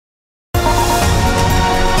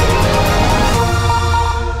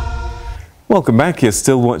Welcome back. You're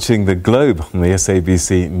still watching The Globe on the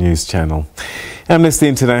SABC News Channel. Amnesty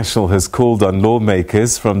International has called on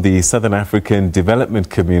lawmakers from the Southern African Development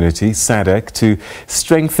Community, SADC, to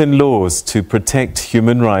strengthen laws to protect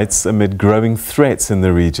human rights amid growing threats in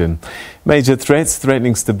the region. Major threats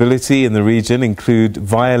threatening stability in the region include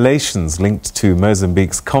violations linked to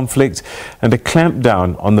Mozambique's conflict and a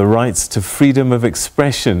clampdown on the rights to freedom of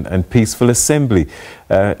expression and peaceful assembly,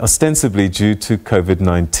 ostensibly due to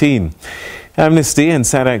COVID-19. Amnesty and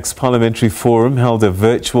SADC's Parliamentary Forum held a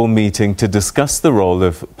virtual meeting to discuss the role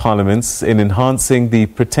of parliaments in enhancing the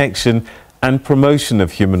protection and promotion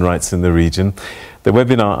of human rights in the region. The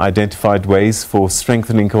webinar identified ways for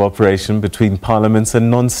strengthening cooperation between parliaments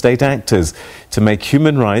and non-state actors to make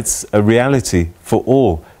human rights a reality for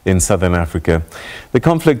all in Southern Africa. The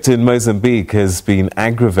conflict in Mozambique has been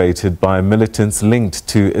aggravated by militants linked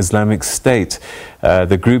to Islamic State.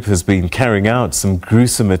 The group has been carrying out some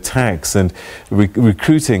gruesome attacks and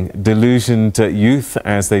recruiting delusioned youth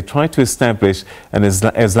as they try to establish an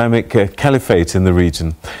Islamic caliphate in the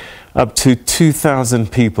region. Up to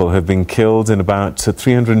 2,000 people have been killed and about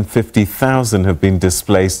 350,000 have been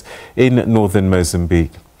displaced in northern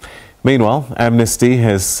Mozambique. Meanwhile, Amnesty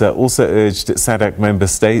has also urged SADC member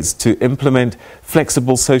states to implement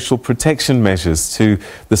flexible social protection measures to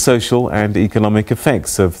the social and economic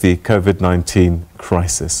effects of the COVID-19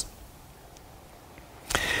 crisis.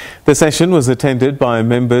 The session was attended by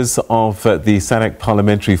members of the SADC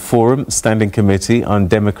Parliamentary Forum Standing Committee on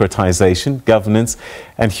Democratization, Governance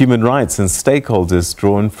and Human Rights and stakeholders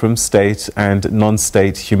drawn from state and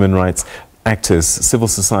non-state human rights actors, civil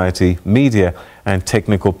society, media and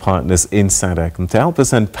technical partners in SADC. And to help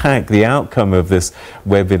us unpack the outcome of this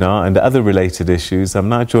webinar and other related issues, I'm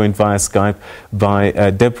now joined via Skype by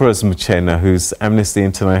Deprose Muchena, who's Amnesty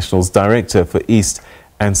International's Director for East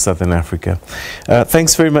and Southern Africa.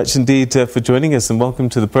 Thanks very much indeed for joining us and welcome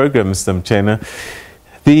to the program, Mr. Muchena.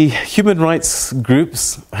 The human rights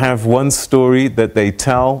groups have one story that they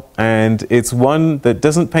tell, and it's one that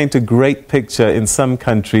doesn't paint a great picture in some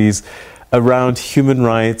countries around human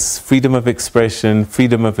rights, freedom of expression,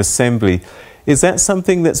 freedom of assembly. Is that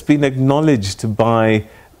something that's been acknowledged by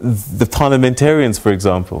the parliamentarians, for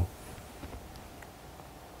example?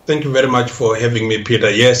 Thank you very much for having me, Peter.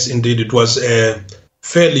 Yes, indeed, it was a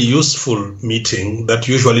fairly useful meeting that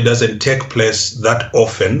usually doesn't take place that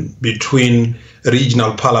often between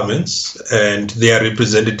regional parliaments and their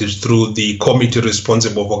representatives through the committee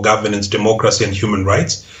responsible for governance, democracy and human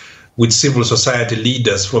rights, with civil society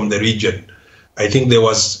leaders from the region. I think there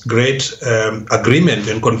was great agreement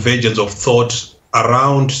and convergence of thought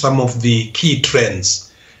around some of the key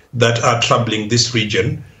trends that are troubling this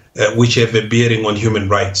region, which have a bearing on human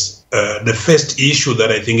rights. The first issue that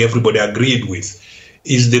I think everybody agreed with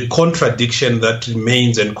is the contradiction that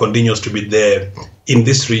remains and continues to be there in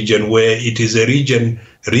this region, where it is a region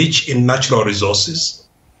rich in natural resources,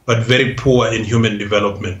 but very poor in human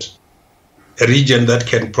development. A region that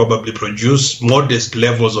can probably produce modest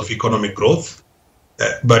levels of economic growth,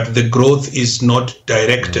 but the growth is not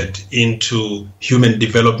directed into human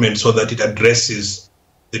development so that it addresses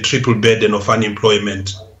the triple burden of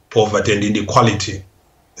unemployment, poverty and inequality.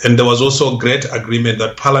 And there was also great agreement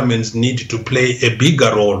that parliaments need to play a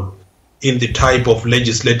bigger role in the type of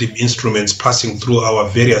legislative instruments passing through our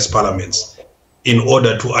various parliaments in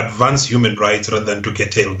order to advance human rights rather than to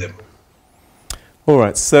curtail them. All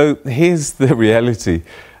right, so here's the reality.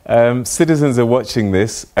 Citizens are watching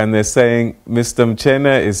this and they're saying, Mr.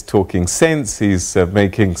 Muchena is talking sense, he's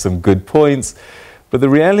making some good points. But the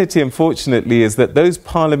reality, unfortunately, is that those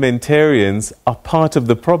parliamentarians are part of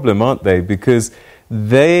the problem, aren't they? Because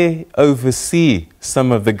they oversee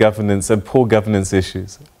some of the governance and poor governance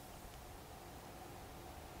issues.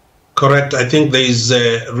 Correct. I think there is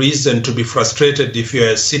a reason to be frustrated if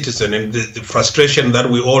you're a citizen, and the frustration that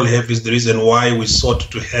we all have is the reason why we sought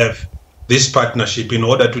to have this partnership in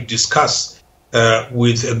order to discuss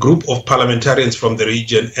with a group of parliamentarians from the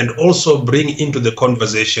region and also bring into the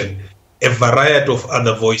conversation a variety of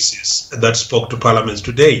other voices that spoke to parliaments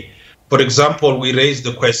today. For example, we raised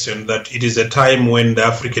the question that it is a time when the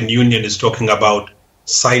African Union is talking about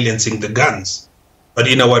silencing the guns. But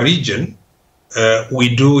in our region,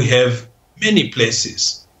 we do have many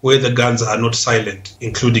places where the guns are not silent,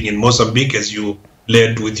 including in Mozambique, as you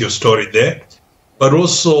led with your story there, but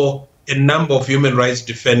also a number of human rights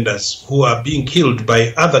defenders who are being killed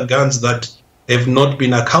by other guns that have not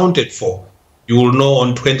been accounted for. You will know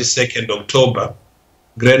on 22nd October,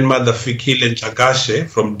 grandmother Fikile Nchagashe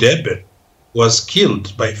from Durban was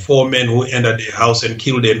killed by 4 men who entered a house and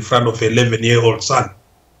killed her in front of her 11-year-old son.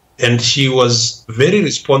 And she was very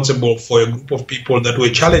responsible for a group of people that were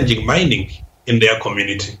challenging mining in their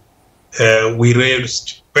community. We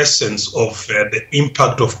raised questions of the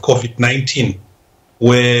impact of COVID-19,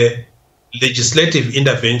 where legislative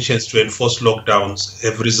interventions to enforce lockdowns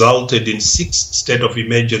have resulted in 6 state of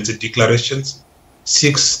emergency declarations,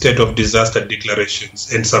 6 state of disaster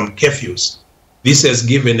declarations, and some curfews. This has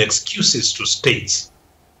given excuses to states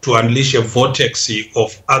to unleash a vortex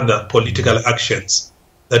of other political actions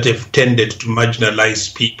that have tended to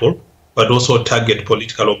marginalize people, but also target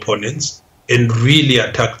political opponents and really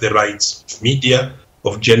attack the rights of media,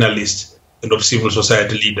 of journalists, and of civil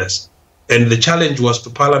society leaders. And the challenge was to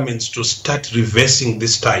parliaments to start reversing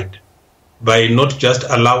this tide by not just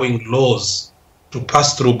allowing laws to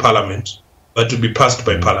pass through parliament, but to be passed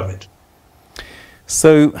by parliament.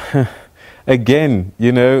 So, again,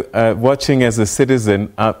 you know, watching as a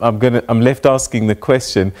citizen, I'm left asking the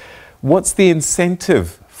question, what's the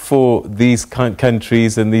incentive for these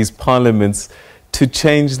countries and these parliaments to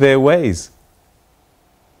change their ways?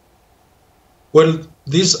 Well,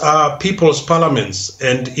 these are people's parliaments,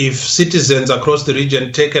 and if citizens across the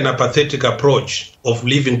region take an apathetic approach of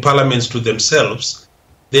leaving parliaments to themselves,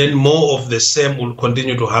 then more of the same will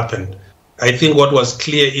continue to happen. I think what was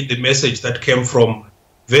clear in the message that came from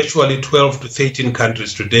virtually 12 to 13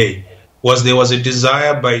 countries today was there was a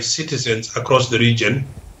desire by citizens across the region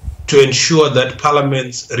to ensure that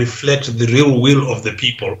parliaments reflect the real will of the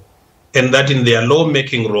people, and that in their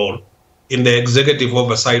lawmaking role, in their executive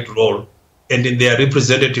oversight role, and in their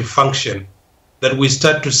representative function, that we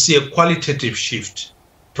start to see a qualitative shift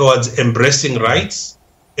towards embracing rights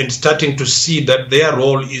and starting to see that their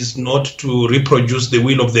role is not to reproduce the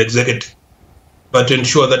will of the executive, but to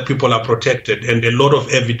ensure that people are protected. And a lot of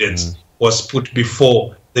evidence was put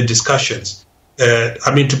before the discussions.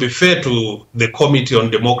 I mean, to be fair to the Committee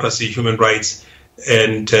on Democracy, Human Rights,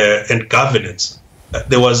 and Governance,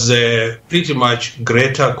 there was pretty much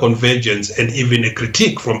greater convergence and even a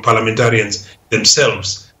critique from parliamentarians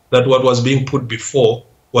themselves that what was being put before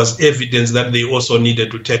was evidence that they also needed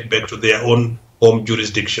to take back to their own home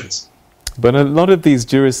jurisdictions. But a lot of these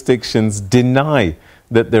jurisdictions deny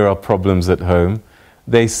that there are problems at home.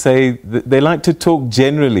 They say that they like to talk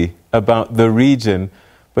generally about the region,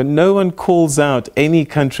 but no one calls out any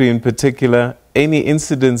country in particular, any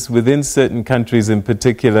incidents within certain countries in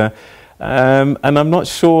particular. And I'm not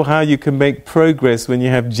sure how you can make progress when you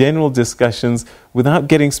have general discussions without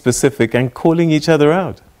getting specific and calling each other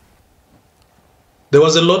out. There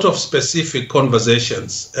was a lot of specific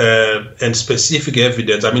conversations and specific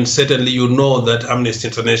evidence. I mean, certainly you know that Amnesty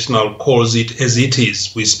International calls it as it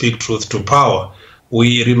is. We speak truth to power.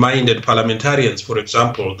 We reminded parliamentarians, for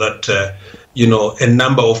example, that, you know, a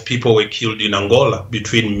number of people were killed in Angola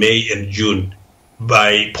between May and June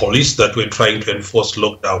by police that were trying to enforce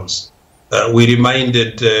lockdowns. We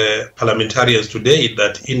reminded parliamentarians today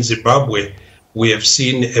that in Zimbabwe, we have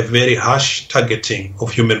seen a very harsh targeting of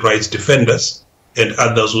human rights defenders and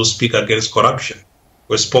others who speak against corruption.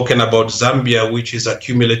 We've spoken about Zambia, which is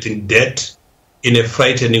accumulating debt in a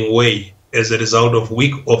frightening way as a result of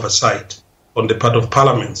weak oversight on the part of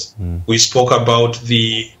parliaments. We spoke about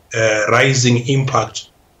the rising impact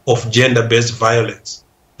of gender-based violence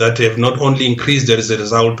that have not only increased as a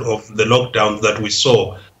result of the lockdowns that we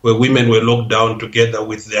saw, where women were locked down together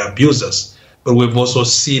with their abusers. But we've also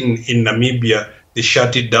seen in Namibia the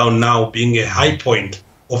Shut It Down Now being a high point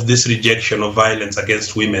of this rejection of violence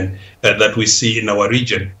against women that we see in our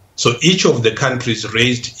region. So each of the countries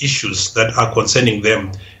raised issues that are concerning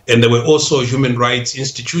them. And there were also human rights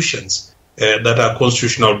institutions that are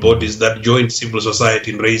constitutional bodies that joined civil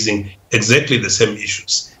society in raising exactly the same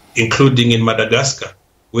issues, including in Madagascar,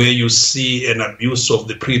 where you see an abuse of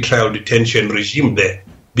the pre-trial detention regime there,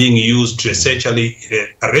 being used to essentially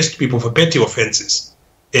arrest people for petty offenses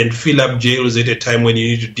and fill up jails at a time when you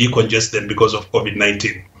need to decongest them because of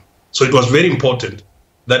COVID-19. So it was very important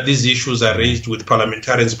that these issues are raised with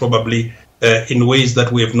parliamentarians probably in ways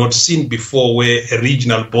that we have not seen before, where a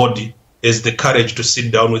regional body has the courage to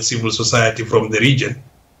sit down with civil society from the region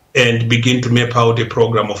and begin to map out a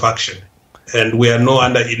program of action. And we are no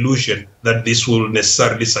under illusion that this will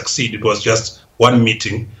necessarily succeed. It was just one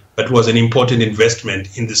meeting, but it was an important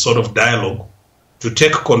investment in the sort of dialogue to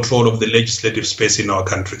take control of the legislative space in our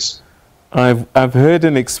countries. I've heard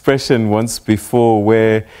an expression once before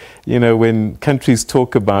where, you know, when countries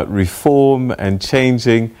talk about reform and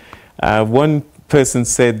changing, one person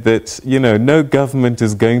said that, you know, no government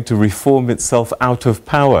is going to reform itself out of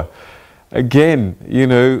power. Again, you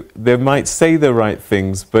know, they might say the right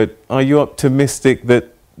things, but are you optimistic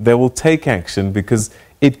that they will take action, because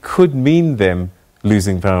it could mean them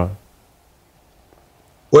losing power?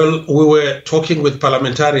 Well, we were talking with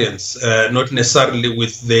parliamentarians, not necessarily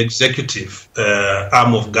with the executive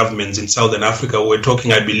arm of governments in Southern Africa. We were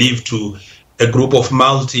talking, I believe, to a group of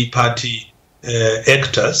multi-party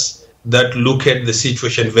actors that look at the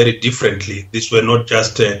situation very differently. These were not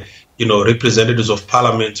just, representatives of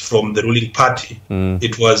parliament from the ruling party.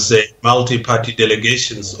 It was multi-party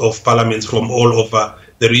delegations of parliaments from all over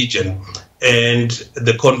the region. And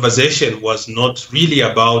the conversation was not really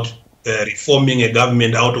about reforming a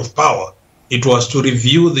government out of power. It was to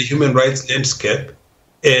review the human rights landscape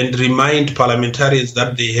and remind parliamentarians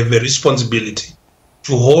that they have a responsibility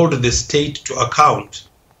to hold the state to account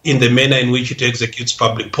in the manner in which it executes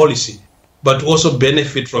public policy, but also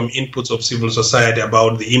benefit from inputs of civil society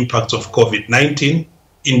about the impacts of COVID-19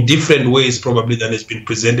 in different ways probably than has been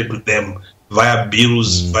presented to them via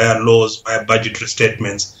bills, via laws, via budgetary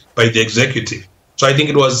statements by the executive. So I think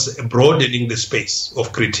it was broadening the space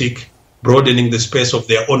of critique, broadening the space of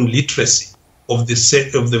their own literacy of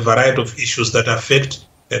the variety of issues that affect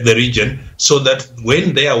the region, so that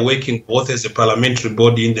when they are working both as a parliamentary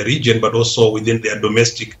body in the region but also within their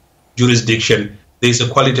domestic jurisdiction, there is a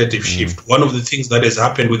qualitative shift. One of the things that has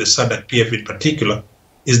happened with the SADC-PF in particular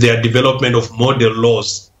is their development of model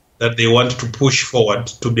laws that they want to push forward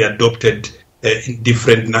to be adopted in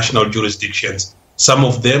different national jurisdictions. Some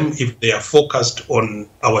of them, if they are focused on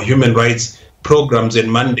our human rights programs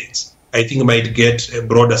and mandates, I think might get a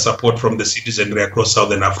broader support from the citizenry across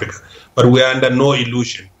Southern Africa. But we are under no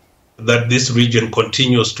illusion that this region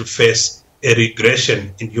continues to face a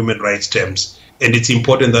regression in human rights terms. And it's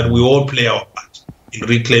important that we all play our part in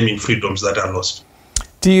reclaiming freedoms that are lost.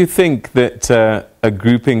 Do you think that a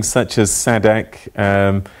grouping such as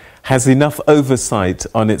SADC has enough oversight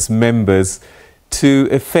on its members to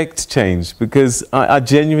effect change? Because I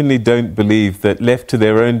genuinely don't believe that left to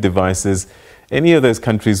their own devices, any of those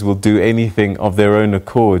countries will do anything of their own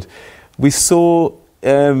accord. We saw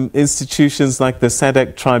institutions like the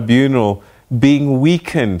SADC Tribunal being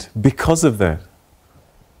weakened because of that.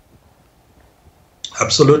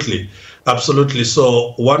 Absolutely. Absolutely.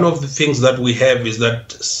 So one of the things that we have is that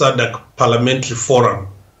SADC Parliamentary Forum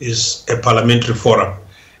is a parliamentary forum.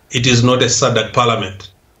 It is not a SADC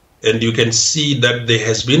parliament. And you can see that there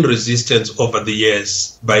has been resistance over the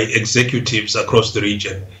years by executives across the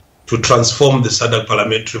region to transform the SADC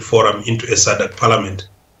Parliamentary Forum into a SADC parliament,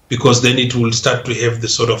 because then it will start to have the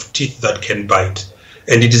sort of teeth that can bite.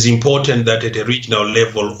 And it is important that at a regional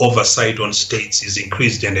level, oversight on states is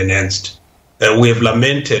increased and enhanced. We have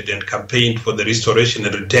lamented and campaigned for the restoration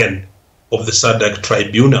and return of the SADC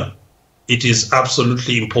Tribunal. It is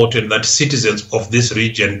absolutely important that citizens of this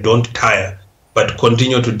region don't tire, but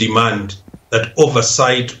continue to demand that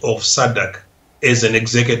oversight of SADC as an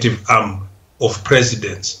executive arm of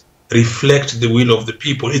presidents reflect the will of the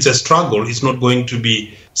people. It's a struggle. It's not going to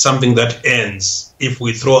be something that ends if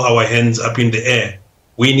we throw our hands up in the air.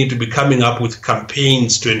 We need to be coming up with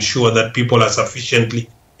campaigns to ensure that people are sufficiently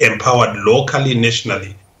empowered locally,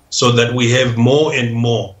 nationally, so that we have more and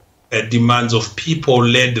more demands of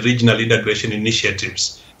people-led regional integration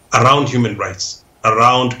initiatives around human rights,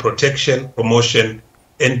 around protection, promotion,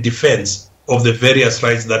 and defense of the various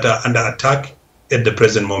rights that are under attack at the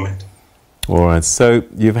present moment. All right, so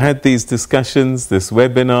you've had these discussions, this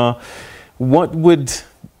webinar. What would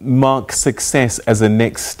mark success as a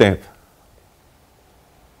next step?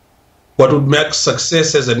 What would make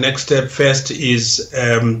success as a next step first is,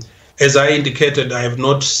 as I indicated, I have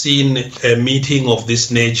not seen a meeting of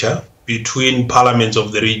this nature between parliaments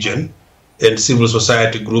of the region and civil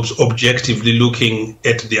society groups objectively looking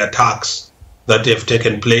at the attacks that have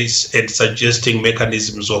taken place and suggesting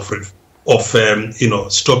mechanisms of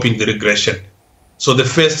stopping the regression. So the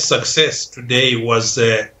first success today was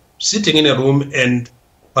sitting in a room and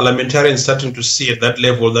parliamentarians starting to see at that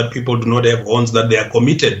level that people do not have horns, that they are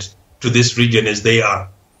committed to this region as they are.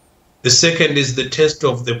 The second is the taste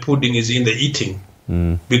of the pudding is in the eating,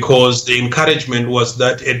 because the encouragement was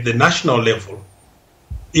that at the national level,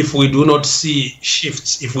 if we do not see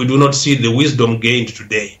shifts, if we do not see the wisdom gained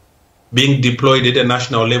today being deployed at a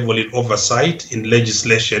national level in oversight, in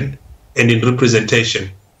legislation, and in representation,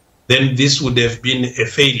 then this would have been a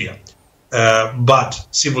failure. But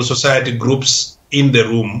civil society groups in the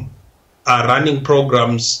room are running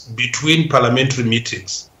programs between parliamentary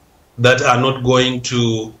meetings that are not going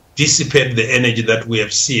to dissipate the energy that we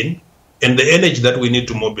have seen and the energy that we need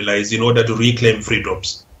to mobilize in order to reclaim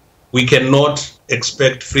freedoms. We cannot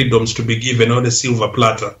expect freedoms to be given on a silver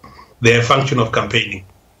platter. They are a function of campaigning.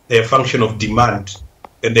 They are a function of demand.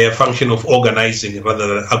 And they are a function of organizing rather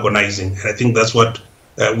than agonizing. And I think that's what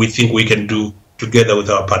we think we can do together with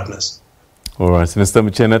our partners. All right, Mr.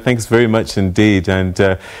 Muchena, thanks very much indeed. And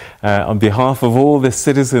on behalf of all the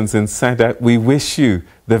citizens in SADC, we wish you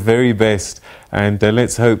the very best. And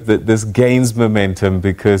let's hope that this gains momentum,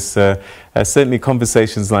 because certainly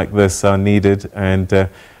conversations like this are needed, and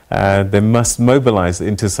they must mobilize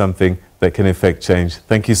into something that can effect change.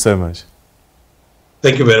 Thank you so much.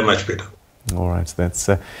 Thank you very much, Peter. All right, that's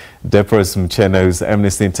Deprose Muchena, who's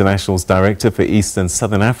Amnesty International's Director for East and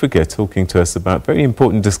Southern Africa, talking to us about very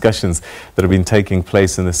important discussions that have been taking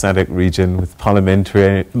place in the SADC region with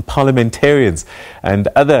parliamentarians and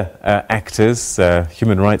other actors,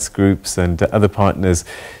 human rights groups and other partners,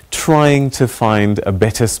 trying to find a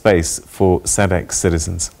better space for SADC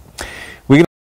citizens.